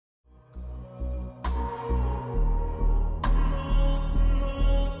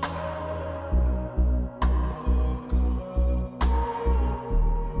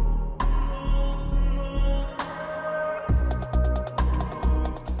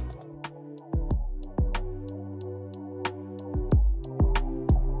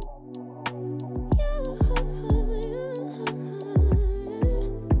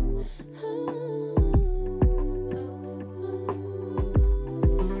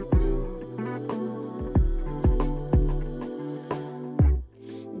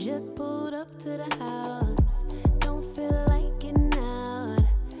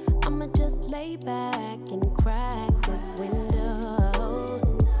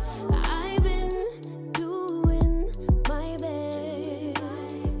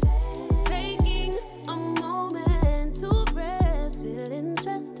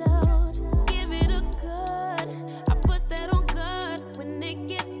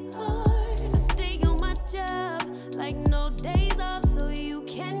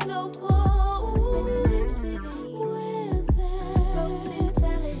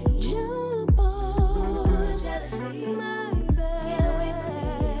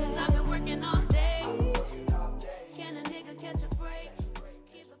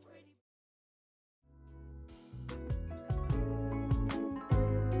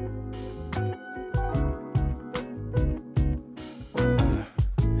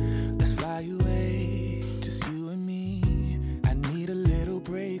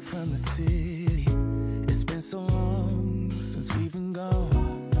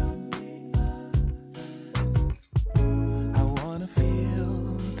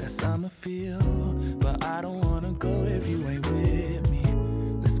Yes, I'ma feel, but I don't wanna go if you ain't with me.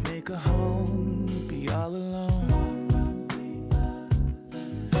 Let's make a home, be all alone.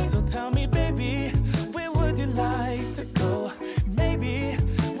 So tell me, baby, where would you like to go? Maybe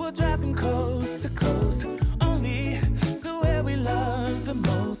we'll drive from coast to coast, only to where we love the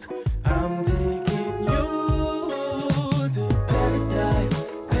most. I'm taking you to paradise,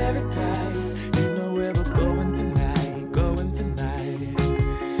 paradise. You know where we're going tonight, going tonight.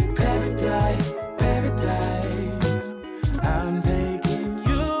 Paradise, paradise. I'm taking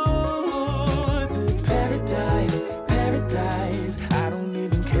you to paradise, paradise. I don't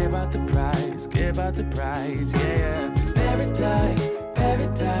even care about the price, yeah. Paradise,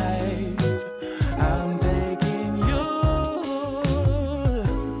 paradise. I'm taking you.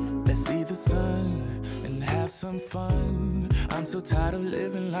 Let's see the sun and have some fun. I'm so tired of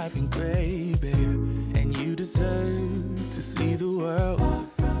living life in gray, babe. And you deserve to see the world.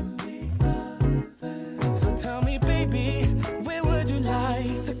 So tell me, baby, where would you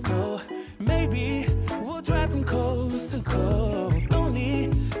like to go? Maybe we'll drive from coast to coast,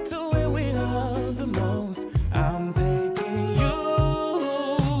 only to where we love the most. I'm taking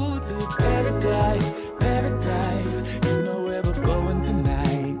you to paradise, paradise. You know where we're going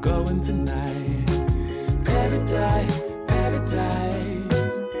tonight, going tonight. Paradise,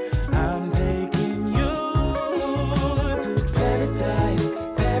 paradise. I'm taking you to paradise,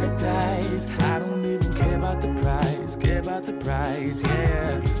 paradise. I don't even care about the price,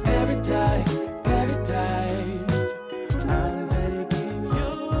 yeah. Paradise, paradise. I'm taking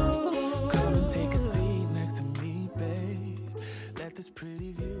you. Come and take a seat next to me, babe. Let this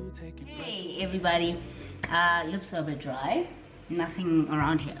pretty view take you. Hey everybody, lips are a bit dry. Nothing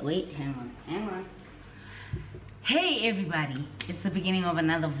around here. Wait, hang on. Hey everybody, it's the beginning of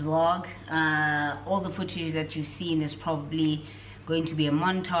another vlog. All the footage that you've seen is probably going to be a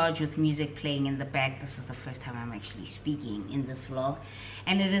montage with music playing in the back. This is the first time I'm actually speaking in this vlog,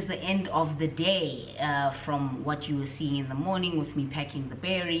 and it is the end of the day from what you were seeing in the morning with me packing the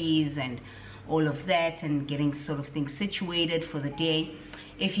berries and all of that and getting sort of things situated for the day.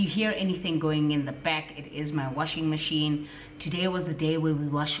 If you hear anything going in the back, it is my washing machine. Today was the day where we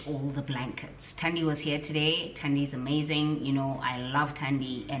wash all the blankets. Tandy was here today. Tandy's amazing. You know, I love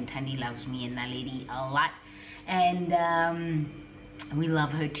Tandy and Tandy loves me and Naledi a lot. And we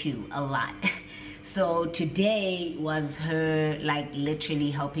love her too a lot. So today was her like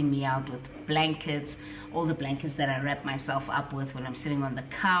literally helping me out with blankets, all the blankets that I wrap myself up with when I'm sitting on the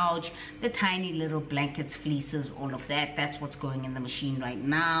couch, the tiny little blankets, fleeces, all of that. That's what's going in the machine right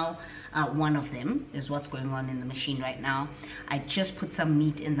now. One of them is what's going on in the machine right now. I just put some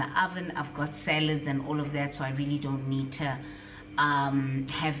meat in the oven. I've got salads and all of that, so I really don't need to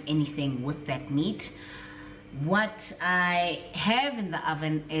have anything with that meat. What I have in the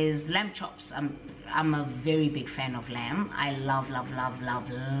oven is lamb chops. I'm a very big fan of lamb. I love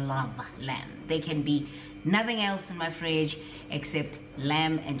lamb. There can be nothing else in my fridge except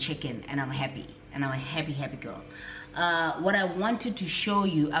lamb and chicken, and I'm happy. And I'm a happy girl. What I wanted to show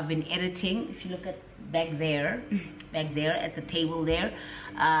you, I've been editing. If you look at back there at the table there,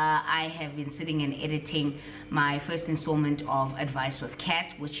 I have been sitting and editing my first installment of Advice with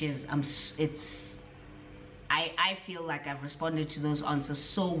Kat, which is I feel like I've responded to those answers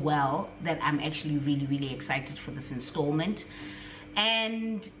so well that I'm actually really excited for this installment.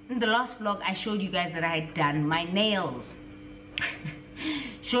 And in the last vlog, I showed you guys that I had done my nails.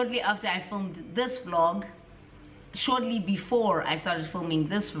 Shortly after I filmed this vlog, shortly before I started filming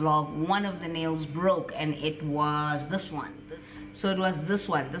this vlog, one of the nails broke, and it was this one. So it was this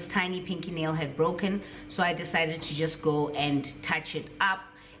one. This tiny pinky nail had broken, so I decided to just go and touch it up.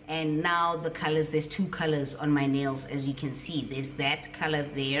 And now the colors, there's two colors on my nails, as you can see. There's that color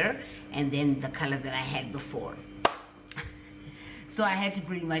there, and then the color that I had before. So I had to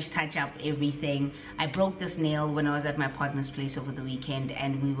pretty much touch up everything. I broke this nail when I was at my partner's place over the weekend,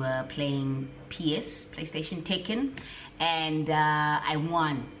 and we were playing PlayStation Tekken, and I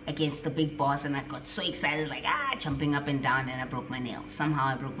won against the big boss, and I got so excited, like jumping up and down, and I broke my nail. Somehow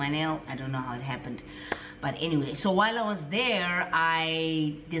I broke my nail. I don't know how it happened. But anyway, so while I was there,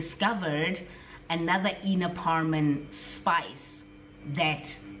 I discovered another Ina Parman spice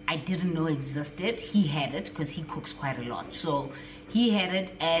that I didn't know existed. He had it because he cooks quite a lot. So he had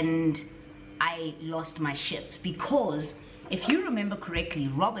it, and I lost my shits because if you remember correctly,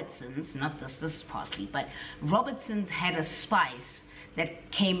 Robertson's, not this is parsley, but Robertson's had a spice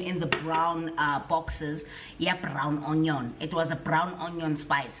that came in the brown boxes. Yeah, brown onion. It was a brown onion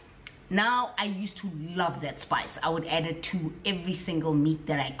spice. Now, I used to love that spice. I would add it to every single meat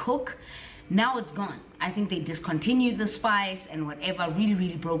that I cook. Now it's gone. I think they discontinued the spice and whatever. Really,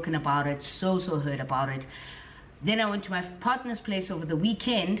 really broken about it. So hurt about it. Then I went to my partner's place over the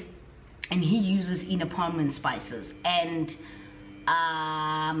weekend, and he uses Inaparman spices. And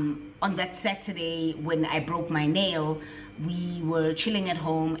on that Saturday when I broke my nail, we were chilling at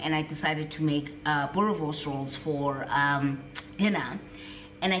home, and I decided to make boerewors rolls for dinner,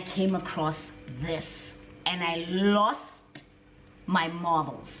 and I came across this, and I lost my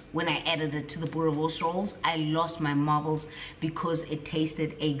marbles when I added it to the boerewors rolls. I lost my marbles because it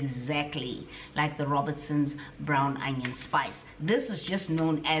tasted exactly like the Robertson's brown onion spice. This is just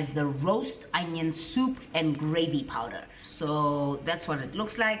known as the roast onion soup and gravy powder. So that's what it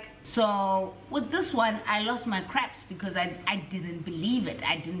looks like. So with this one, I lost my craps because I didn't believe it.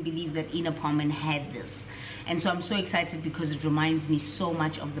 I didn't believe that Inaparman had this. And so I'm so excited because it reminds me so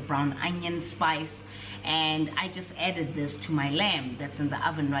much of the brown onion spice. And I just added this to my lamb that's in the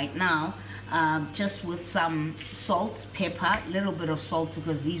oven right now, just with some salt, pepper, a little bit of salt,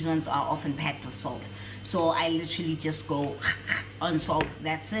 because these ones are often packed with salt. So I literally just go on salt,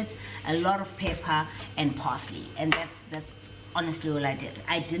 that's it. A lot of pepper and parsley, and that's honestly all I did.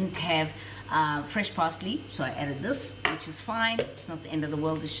 I didn't have fresh parsley, so I added this, which is fine. It's not the end of the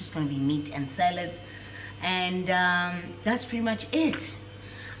world. It's just going to be meat and salads, and that's pretty much it.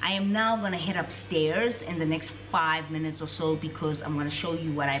 I am now going to head upstairs in the next 5 minutes or so, because I'm going to show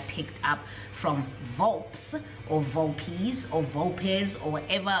you what I picked up from Volps or Volpes or Volpes or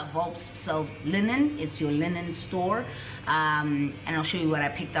whatever. Volps sells linen. It's your linen store. And I'll show you what I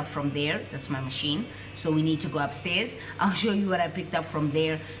picked up from there. That's my machine. So we need to go upstairs. I'll show you what I picked up from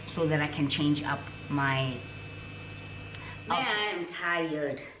there so that I can change up my outfit. I am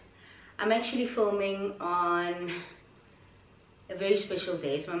tired. I'm actually filming on a very special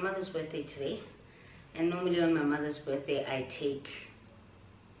day. It's my mother's birthday today, and normally on my mother's birthday I take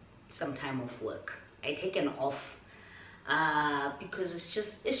some time off work. I take an off because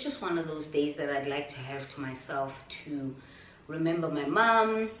it's just one of those days that I'd like to have to myself to remember my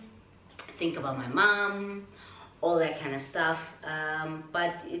mom, think about my mom, all that kind of stuff.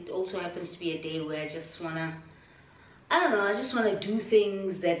 But it also happens to be a day where I just wanna, I don't know, I just want to do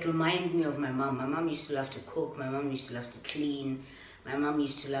things that remind me of my mom. My mom used to love to cook. My mom used to love to clean. My mom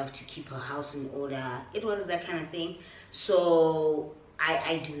used to love to keep her house in order. It was that kind of thing. So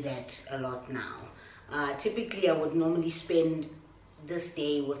I do that a lot now. Typically, I would normally spend this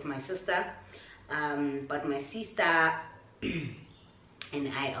day with my sister. But my sister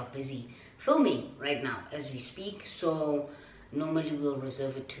and I are busy filming right now as we speak. So normally we'll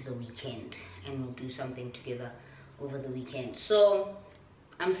reserve it to the weekend and we'll do something together over the weekend. So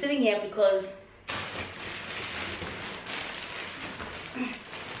I'm sitting here because can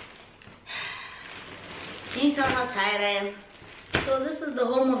you tell how tired I am? So this is the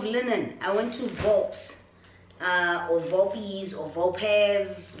home of linen. I went to Volps or Volpes or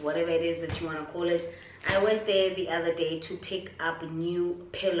Volpes, whatever it is that you want to call it. I went there the other day to pick up new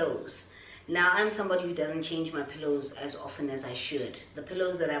pillows. Now I'm somebody who doesn't change my pillows as often as I should. The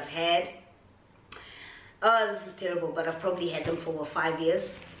pillows that I've had, oh, this is terrible, but I've probably had them for over 5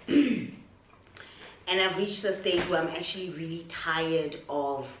 years. And I've reached a stage where I'm actually really tired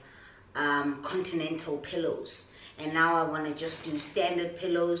of continental pillows. And now I want to just do standard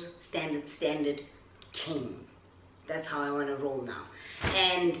pillows, standard king. That's how I want to roll now.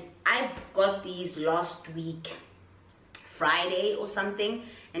 And I got these last week, Friday or something,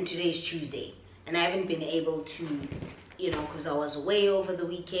 and today's Tuesday. And I haven't been able to, you know, because I was away over the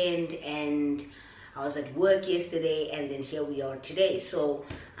weekend and I was at work yesterday, and then here we are today. So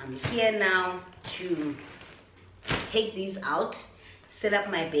I'm here now to take these out, set up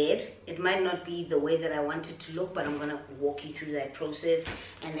my bed. It might not be the way that I want it to look, but I'm gonna walk you through that process,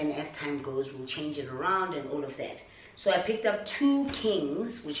 and then as time goes, we'll change it around and all of that. So I picked up 2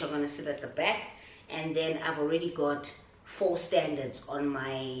 kings, which are gonna sit at the back, and then I've already got 4 standards on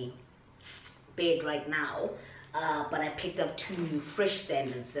my bed right now, but I picked up 2 new fresh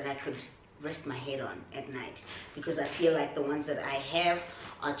standards that I could rest my head on at night, because I feel like the ones that I have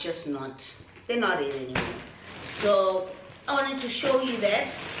are just not, they're not it anymore. So I wanted to show you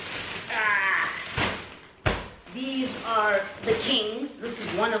that. These are the kings. This is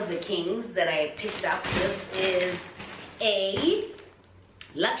one of the kings that I picked up. This is a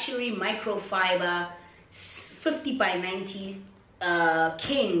luxury microfiber 50 by 90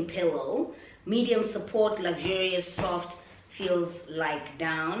 king pillow, medium support, luxurious, soft, feels like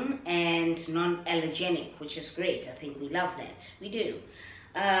down, and non-allergenic, which is great. I think we love that. We do.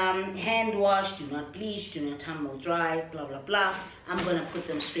 Hand wash, do not bleach, do not tumble dry, blah blah blah. I'm gonna put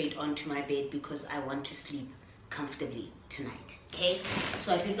them straight onto my bed because I want to sleep comfortably tonight. Okay,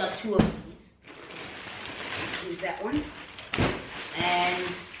 so I picked up 2 of these. use that one. And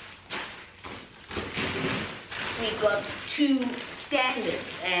we got 2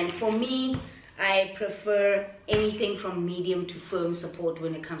 standards, and for me, I prefer anything from medium to firm support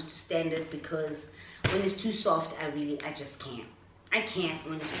when it comes to standard, because when it's too soft, I just can't. I can't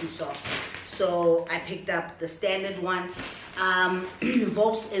when it's too soft. So I picked up the standard one.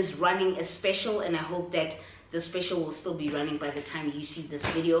 Vobes is running a special, and I hope that the special will still be running by the time you see this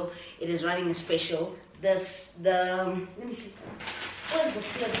video. It is running a special. Let me see. Where's the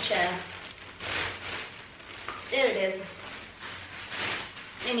slip chair? There it is.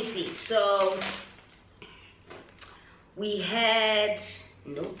 Let me see. So we had,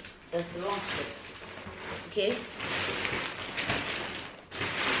 nope, that's the wrong slip. Okay.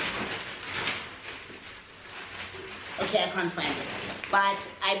 Okay, I can't find it. But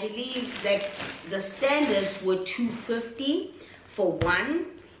I believe that the standards were $250 for one,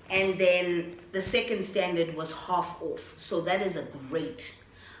 and then the second standard was half off. So that is a great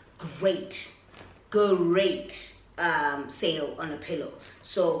sale on a pillow.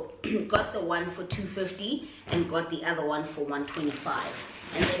 So got the one for $250 and got the other one for $125.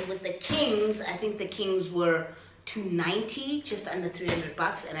 And then with the kings, I think the kings were $290, just under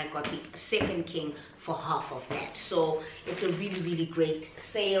 $300, and I got the second king for half of that. So it's a really great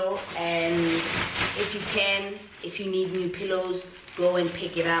sale, and if you need new pillows, go and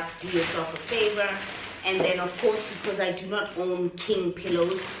pick it up, do yourself a favor. And then of course, because I do not own king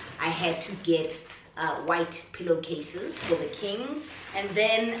pillows, I had to get white pillowcases for the kings. And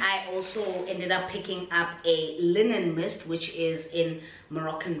then I also ended up picking up a linen mist, which is in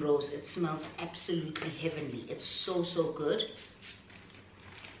Moroccan rose. It smells absolutely heavenly. It's so good.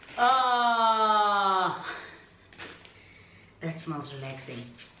 Ah, that smells relaxing.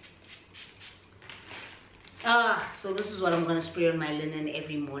 So this is what I'm gonna spray on my linen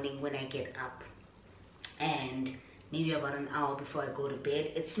every morning when I get up, and maybe about an hour before I go to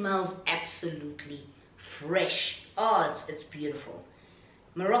bed. It smells absolutely fresh. Oh, it's beautiful.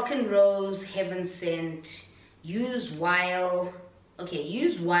 Moroccan rose, heaven sent. Use while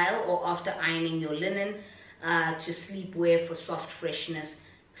or after ironing your linen to sleep wear for soft freshness.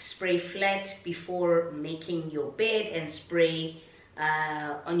 Spray flat before making your bed, and spray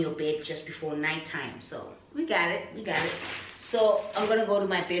on your bed just before nighttime. So we got it. So I'm gonna go to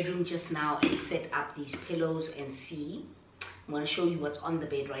my bedroom just now and set up these pillows and see. I'm gonna show you what's on the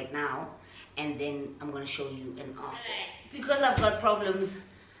bed right now, and then I'm gonna show you an after. Because I've got problems,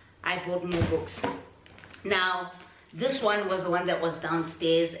 I bought more books. Now, this one was the one that was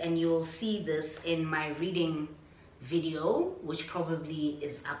downstairs, and you will see this in my reading video, which probably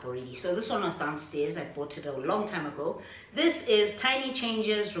is up already. So this one was downstairs. I bought it a long time ago. This is Tiny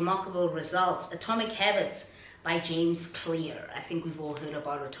Changes, Remarkable Results, Atomic Habits by James Clear. I think we've all heard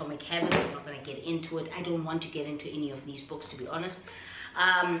about Atomic Habits. I'm not going to get into it. I don't want to get into any of these books, to be honest.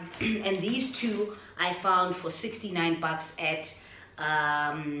 And these two I found for $69 at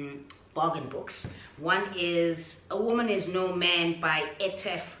Bargain Books. One is A Woman Is No Man by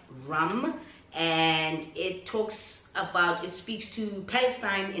Etef Rum, and it speaks to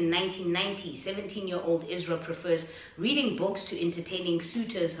Palestine in 1990. 17-year-old Israel prefers reading books to entertaining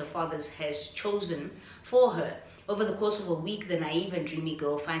suitors her father has chosen for her. Over the course of a week, the naive and dreamy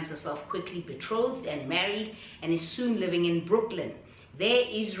girl finds herself quickly betrothed and married, and is soon living in Brooklyn. There,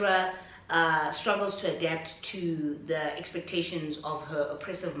 Israel struggles to adapt to the expectations of her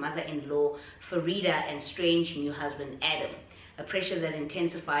oppressive mother-in-law, Farida, and strange new husband, Adam. A pressure that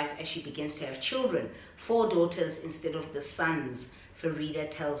intensifies as she begins to have children, 4 daughters instead of the sons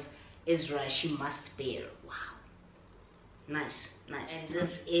Farida tells Israel she must bear. Wow. Nice. And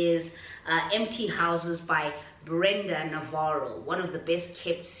this is Empty Houses by Brenda Navarro, one of the best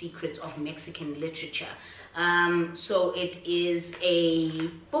kept secrets of Mexican literature. So it is a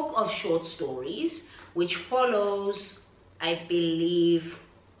book of short stories which follows, I believe,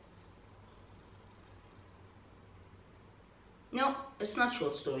 no, it's not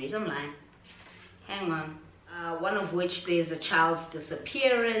short stories, I'm lying. Hang on. One of which there's a child's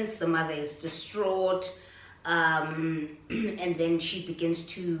disappearance, the mother is distraught, and then she begins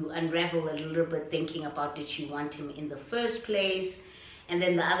to unravel a little bit, thinking about, did she want him in the first place? And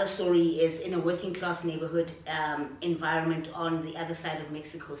then the other story is in a working class neighborhood environment on the other side of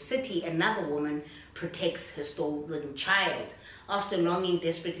Mexico City, another woman protects her stolen child. After longing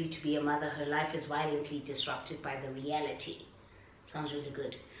desperately to be a mother, her life is violently disrupted by the reality. Sounds really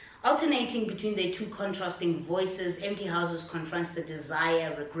good. Alternating between their two contrasting voices, Empty Houses confronts the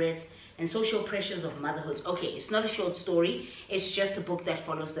desire, regrets, and social pressures of motherhood. Okay, it's not a short story. It's just a book that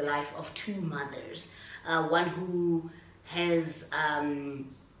follows the life of 2 mothers. One who has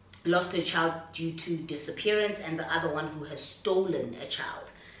lost her child due to disappearance, and the other one who has stolen a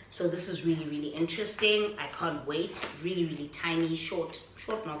child. So this is really, really interesting. I can't wait. Really, really tiny, short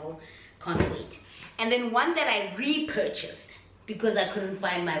novel. Can't wait. And then one that I repurchased because I couldn't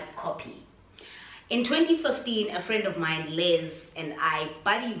find my copy. In 2015, a friend of mine, Liz, and I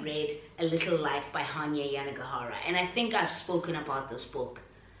buddy read A Little Life by Hanya Yanagihara. And I think I've spoken about this book.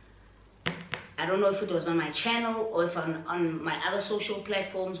 I don't know if it was on my channel or if on my other social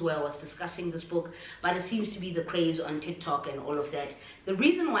platforms where I was discussing this book, but it seems to be the craze on TikTok and all of that. The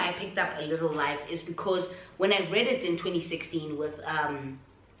reason why I picked up A Little Life is because when I read it in 2016 with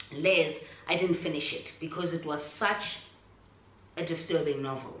Les, I didn't finish it because it was such a disturbing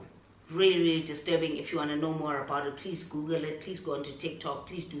novel. Really, really disturbing. If you want to know more about it, please Google it. Please go onto TikTok.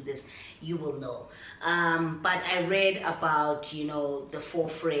 Please do this. You will know. But I read about, you know, the four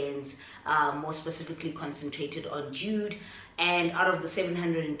friends, more specifically concentrated on Jude. And out of the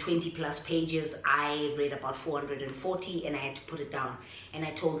 720 plus pages, I read about 440 and I had to put it down. And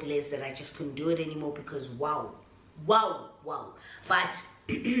I told Liz that I just couldn't do it anymore because wow. But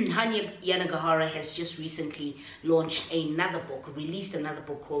Hanya Yanagihara has just recently launched another book, released another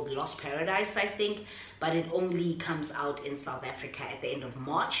book called Lost Paradise, I think, but it only comes out in South Africa at the end of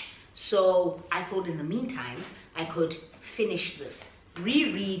March. So I thought in the meantime, I could finish this,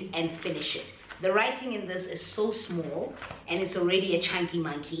 reread and finish it. The writing in this is so small and it's already a chunky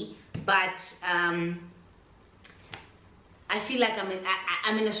monkey, but I feel like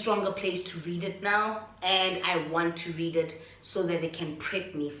I'm in a stronger place to read it now, and I want to read it so that it can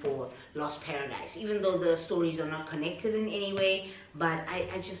prep me for Lost Paradise, even though the stories are not connected in any way. But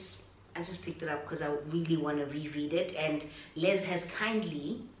I just picked it up because I really want to reread it, and Les has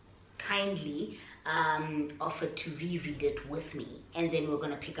kindly offered to reread it with me, and then we're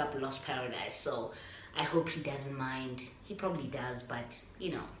gonna pick up Lost Paradise. So I hope he doesn't mind. He probably does, but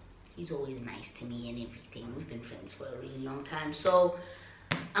you know, he's always nice to me and everything. We've been friends for a really long time. So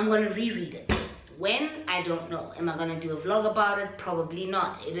I'm going to reread it. When? I don't know. Am I going to do a vlog about it? Probably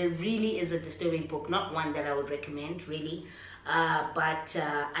not. It really is a disturbing book. Not one that I would recommend, really. But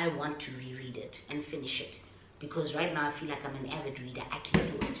I want to reread it and finish it. Because right now I feel like I'm an avid reader. I can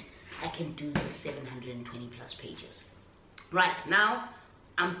do it. I can do the 720 plus pages. Right, now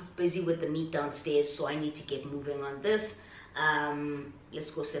I'm busy with the meat downstairs, so I need to get moving on this. Let's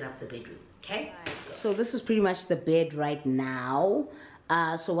go set up the bedroom, okay? So this is pretty much the bed right now.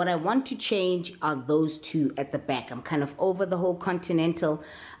 So what I want to change are those two at the back. I'm kind of over the whole continental,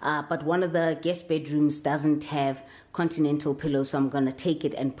 but one of the guest bedrooms doesn't have continental pillows, so I'm going to take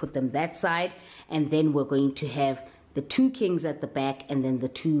it and put them that side, and then we're going to have the two kings at the back and then the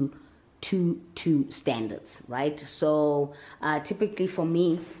two standards, right? So typically for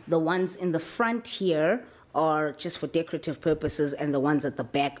me, the ones in the front here are just for decorative purposes, and the ones at the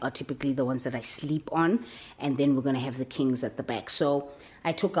back are typically the ones that I sleep on, and then we're going to have the kings at the back. So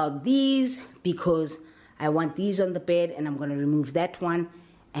I took out these because I want these on the bed, and I'm going to remove that one,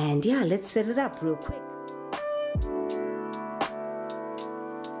 and yeah, let's set it up real quick.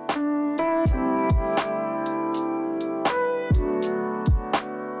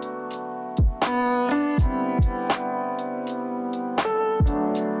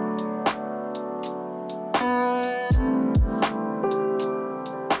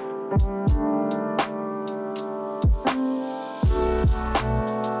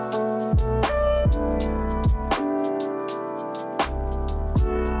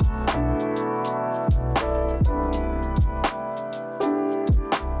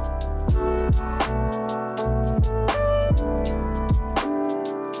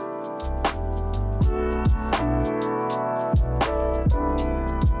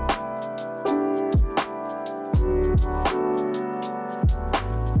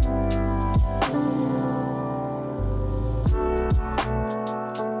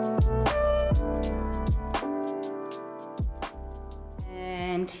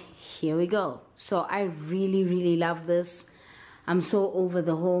 Here we go. So I really love this. I'm so over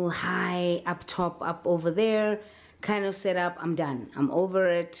the whole high up top, up over there kind of setup. I'm done. I'm over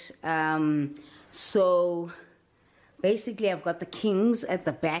it. So basically I've got the kings at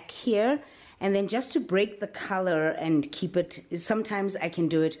the back here, and then just to break the color and keep it, sometimes I can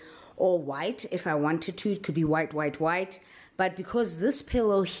do it all white if I wanted to. It could be white, but because this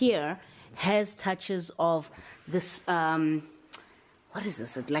pillow here has touches of this what is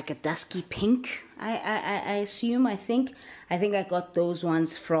this? Like a dusky pink, I assume, I think I got those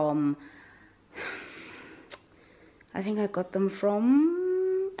ones from, I got them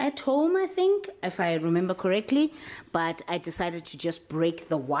from at home, I think, if I remember correctly. But I decided to just break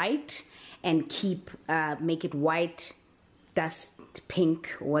the white and keep, make it white, pink,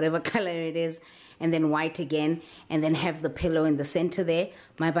 whatever color it is, and then white again, and then have the pillow in the center there.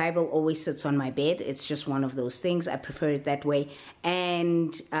 My Bible always sits on my bed. It's just one of those things. I prefer it that way.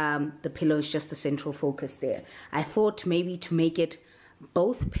 And the pillow is just the central focus there. I thought maybe to make it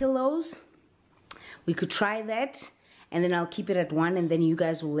both pillows, we could try that. And then I'll keep it at one, and then you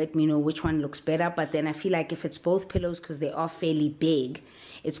guys will let me know which one looks better. But then I feel like if it's both pillows, because they are fairly big,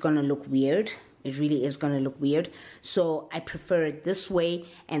 it's going to look weird. It really is going to look weird. So I prefer it this way.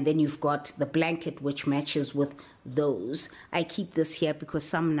 And then you've got the blanket, which matches with those. I keep this here because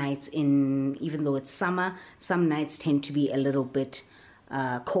some nights, even though it's summer, some nights tend to be a little bit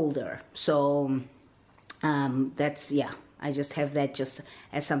colder. So that's, yeah. I just have that just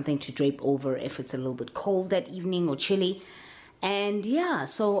as something to drape over if it's a little bit cold that evening or chilly. And yeah,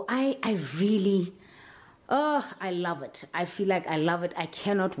 so I really, I love it. I feel like I love it. I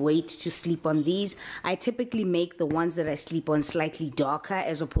cannot wait to sleep on these. I typically make the ones that I sleep on slightly darker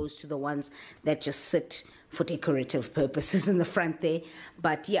as opposed to the ones that just sit for decorative purposes in the front there.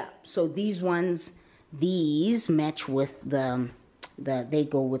 But yeah, so these ones, these match with they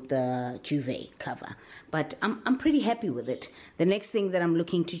go with the duvet cover, but I'm pretty happy with it. The next thing that I'm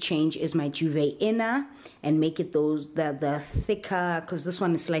looking to change is my duvet inner and make it the thicker, because this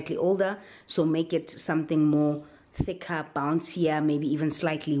one is slightly older, so make it something more thicker, bouncier, maybe even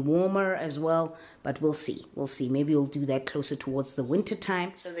slightly warmer as well. But we'll see, maybe we'll do that closer towards the winter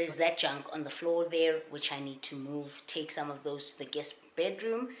time. So there's that junk on the floor there, which I need to move, take some of those to the guest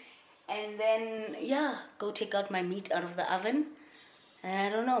bedroom, and then yeah, go take out my meat out of the oven. And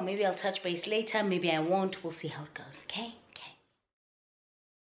I don't know, maybe I'll touch base later, maybe I won't. We'll see how it goes, okay? Okay.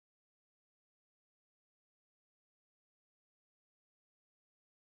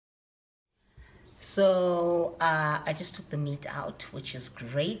 So I just took the meat out, which is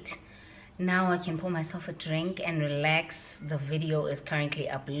great. Now I can pour myself a drink and relax. The video is currently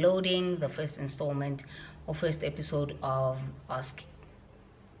uploading, the first installment or first episode of Ask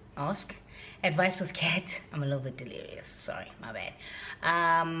Advice with Kat. I'm a little bit delirious, sorry, my bad.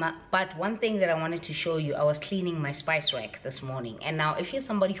 But one thing that I wanted to show you, I was cleaning my spice rack this morning. And now if you're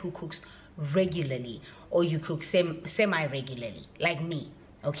somebody who cooks regularly, or you cook semi-regularly like me,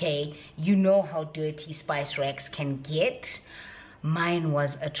 okay, you know how dirty spice racks can get. Mine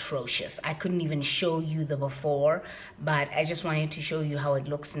was atrocious. I couldn't even show you the before, but I just wanted to show you how it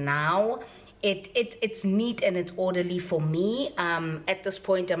looks now. It's neat and it's orderly for me. At this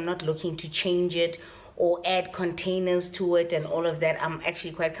point, I'm not looking to change it or add containers to it and all of that. I'm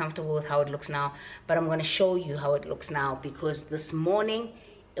actually quite comfortable with how it looks now, but I'm going to show you how it looks now, because this morning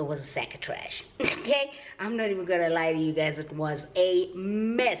it was a sack of trash. Okay, I'm not even gonna lie to you guys, it was a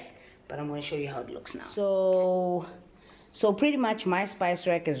mess, but I'm going to show you how it looks now. So pretty much my spice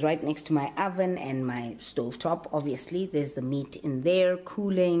rack is right next to my oven and my stove top. Obviously, there's the meat in there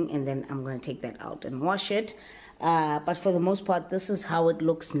cooling, and then I'm going to take that out and wash it. But for the most part, this is how it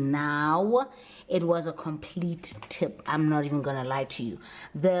looks now. It was a complete tip. I'm not even going to lie to you.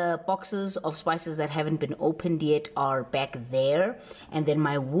 The boxes of spices that haven't been opened yet are back there. And then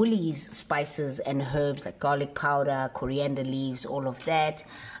my Woolies spices and herbs like garlic powder, coriander leaves, all of that.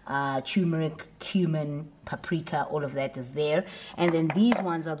 Turmeric, cumin, paprika, all of that is there. And then these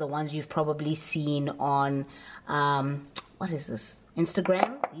ones are the ones you've probably seen on what is this,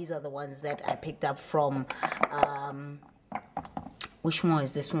 Instagram. These are the ones that I picked up from which one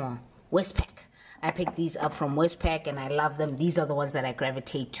is this one, Westpac. I picked these up from Westpac and I love them. These are the ones that I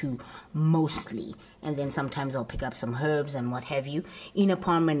gravitate to mostly. And then sometimes I'll pick up some herbs and what have you. Ina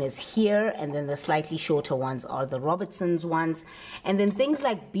Parman is here, and then the slightly shorter ones are the Robertson's ones. And then things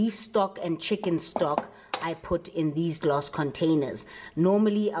like beef stock and chicken stock I put in these glass containers.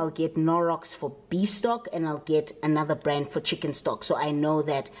 Normally I'll get Norox for beef stock and I'll get another brand for chicken stock. So I know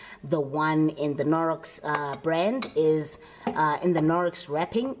that the one in the Norox brand is, in the Norox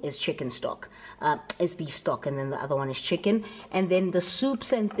wrapping is chicken stock, is beef stock, and then the other one is chicken. And then the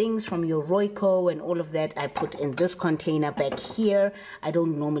soups and things from your Royco and all of that I put in this container back here. I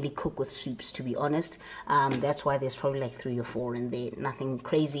don't normally cook with soups, to be honest. That's why there's probably like 3 or 4 in there, nothing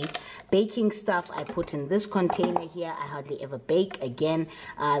crazy. Baking stuff I put in this container here. I hardly ever bake. Again,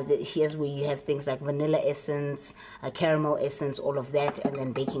 here's where you have things like vanilla essence, caramel essence, all of that, and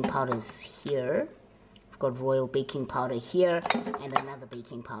then baking powder is here. I've got royal baking powder here and another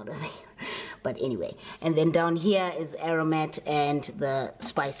baking powder there. But anyway, and then down here is aromat and the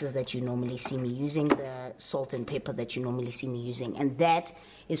spices that you normally see me using, the salt and pepper that you normally see me using, and that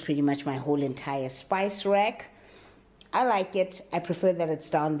is pretty much my whole entire spice rack. I like it. I prefer that it's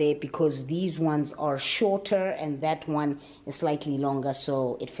down there because these ones are shorter and that one is slightly longer,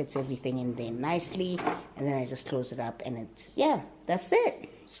 so it fits everything in there nicely. And then I just close it up and yeah, that's it.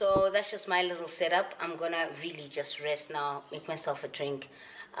 So that's just my little setup. I'm gonna really just rest now, make myself a drink,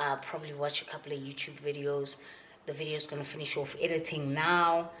 probably watch a couple of YouTube videos. The video is gonna finish off editing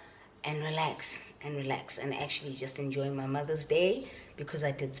now and relax and actually just enjoy my Mother's Day, because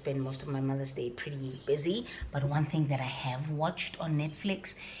I did spend most of my Mother's Day pretty busy. But one thing that I have watched on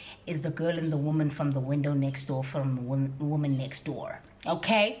Netflix is The Girl and the Woman from the Window Next Door, from the Woman Next Door.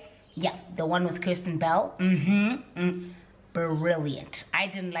 Okay, yeah, the one with Kirsten Bell. Brilliant. I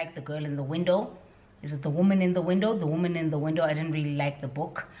didn't like The Girl in the Window. Is it The Woman in the Window? The Woman in the Window. I didn't really like the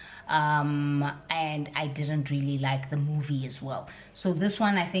book. And I didn't really like the movie as well. So this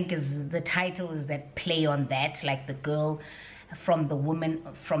one, I think, is the title is that play on that, like the girl from the woman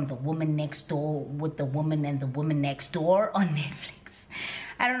next door with the woman and the woman next door on Netflix.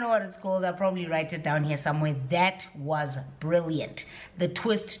 I don't know what it's called. I'll probably write it down here somewhere. That was brilliant. The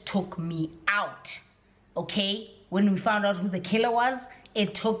twist took me out. Okay? When we found out who the killer was,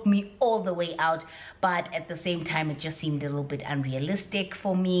 it took me all the way out, but at the same time, it just seemed a little bit unrealistic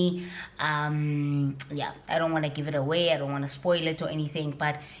for me. Yeah, I don't want to give it away. I don't want to spoil it or anything,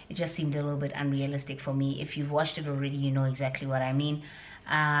 but it just seemed a little bit unrealistic for me. If you've watched it already, you know exactly what I mean.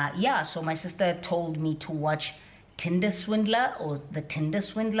 Yeah, so my sister told me to watch Tinder Swindler or The Tinder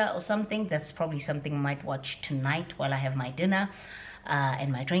Swindler or something. That's probably something I might watch tonight while I have my dinner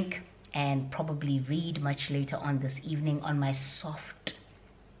and my drink, and probably read much later on this evening on my soft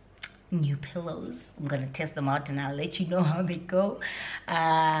new pillows. I'm gonna test them out and I'll let you know how they go.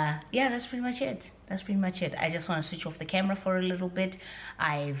 Yeah, that's pretty much it. I just want to switch off the camera for a little bit.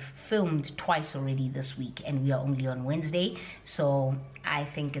 I've filmed twice already this week and we are only on Wednesday, so I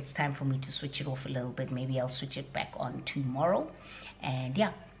think it's time for me to switch it off a little bit. Maybe I'll switch it back on tomorrow, and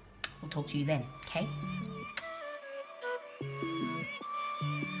yeah, we'll talk to you then. Okay.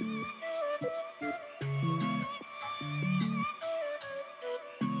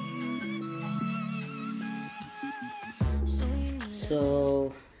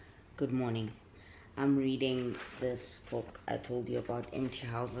 So, good morning. I'm reading this book I told you about, Empty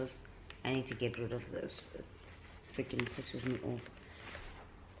Houses. I need to get rid of this. It freaking pisses me off.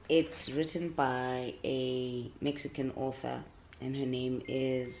 It's written by a Mexican author, and her name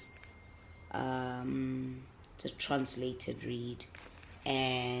is, it's a translated read,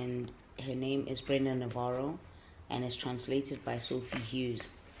 and her name is Brenda Navarro, and it's translated by Sophie Hughes.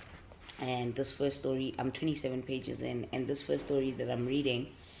 And this first story, I'm 27 pages in, and this first story that I'm reading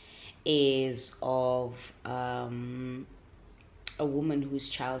is of a woman whose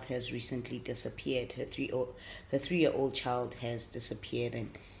child has recently disappeared. Her three-year-old child has disappeared,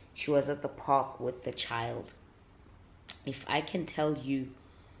 and she was at the park with the child. If I can tell you,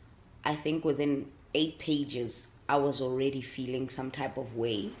 I think within 8 pages, I was already feeling some type of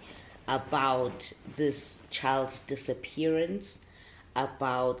way about this child's disappearance,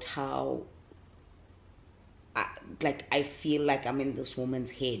 about how I feel like I'm in this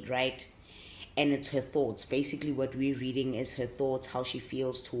woman's head, right? And it's her thoughts. Basically what we're reading is her thoughts, how she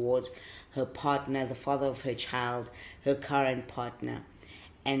feels towards her partner, the father of her child, her current partner,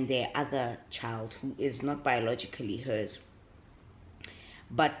 and their other child who is not biologically hers,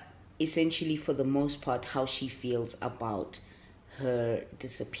 but essentially for the most part how she feels about her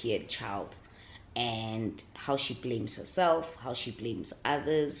disappeared child, and how she blames herself, how she blames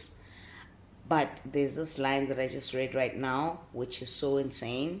others. But there's this line that I just read right now, which is so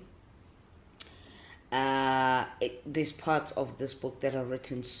insane. There's parts of this book that are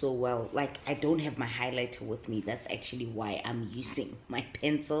written so well. Like, I don't have my highlighter with me. That's actually why I'm using my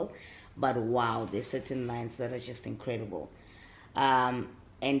pencil. But wow, there's certain lines that are just incredible. And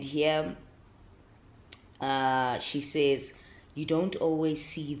here, she says, "You don't always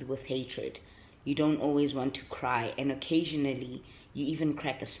seethe with hatred. You don't always want to cry, and occasionally you even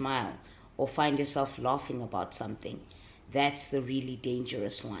crack a smile or find yourself laughing about something. That's the really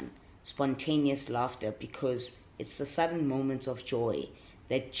dangerous one. Spontaneous laughter, because it's the sudden moments of joy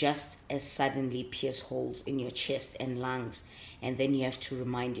that just as suddenly pierce holes in your chest and lungs, and then you have to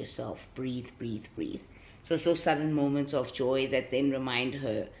remind yourself, breathe, breathe, breathe." So it's those sudden moments of joy that then remind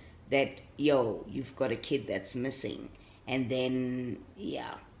her that, yo, you've got a kid that's missing. And then,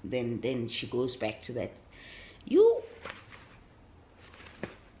 yeah, then she goes back to that.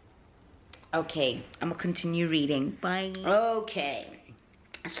 Okay, I'm gonna continue reading. Bye. Okay,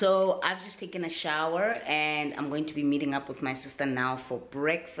 so I've just taken a shower and I'm going to be meeting up with my sister now for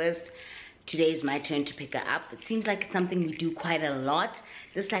breakfast. today is my turn to pick her up. It seems like it's something we do quite a lot.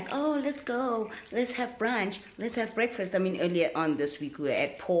 It's like, oh, let's go, let's have brunch, let's have breakfast. I mean, earlier on this week we were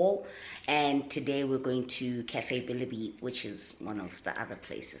at Paul, and today we're going to Cafe Bilibee, which is one of the other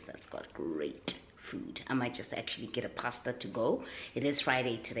places that's got great food. I might just actually get a pasta to go. It is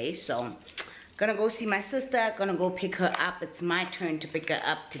Friday today, so gonna go see my sister, gonna go pick her up. It's my turn to pick her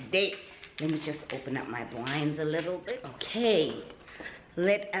up today. Let me just open up my blinds a little bit. Okay,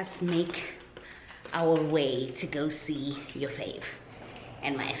 let us make our way to go see your fave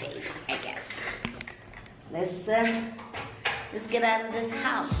and my fave, I guess. Let's get out of this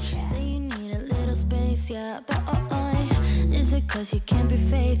house, chat. Say you need a little space, yeah, but is it cause you can't be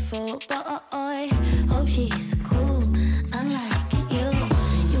faithful? But hope she's cool, unlike you.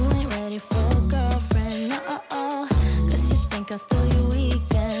 You ain't ready for a girlfriend, no, cause you think I'll steal your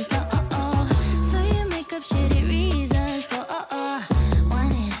weekends, no, so you make up shitty reasons for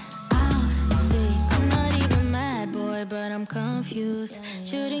want it out. See, I'm not even mad, boy, but I'm confused.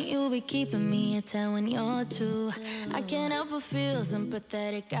 Shouldn't you be keeping me at 10 when you're 2? I can't help but feel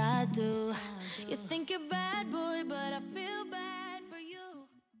sympathetic, I do. You think you're bad, boy, but I feel bad for you.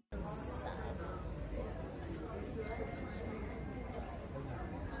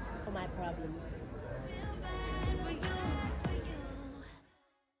 For my problems.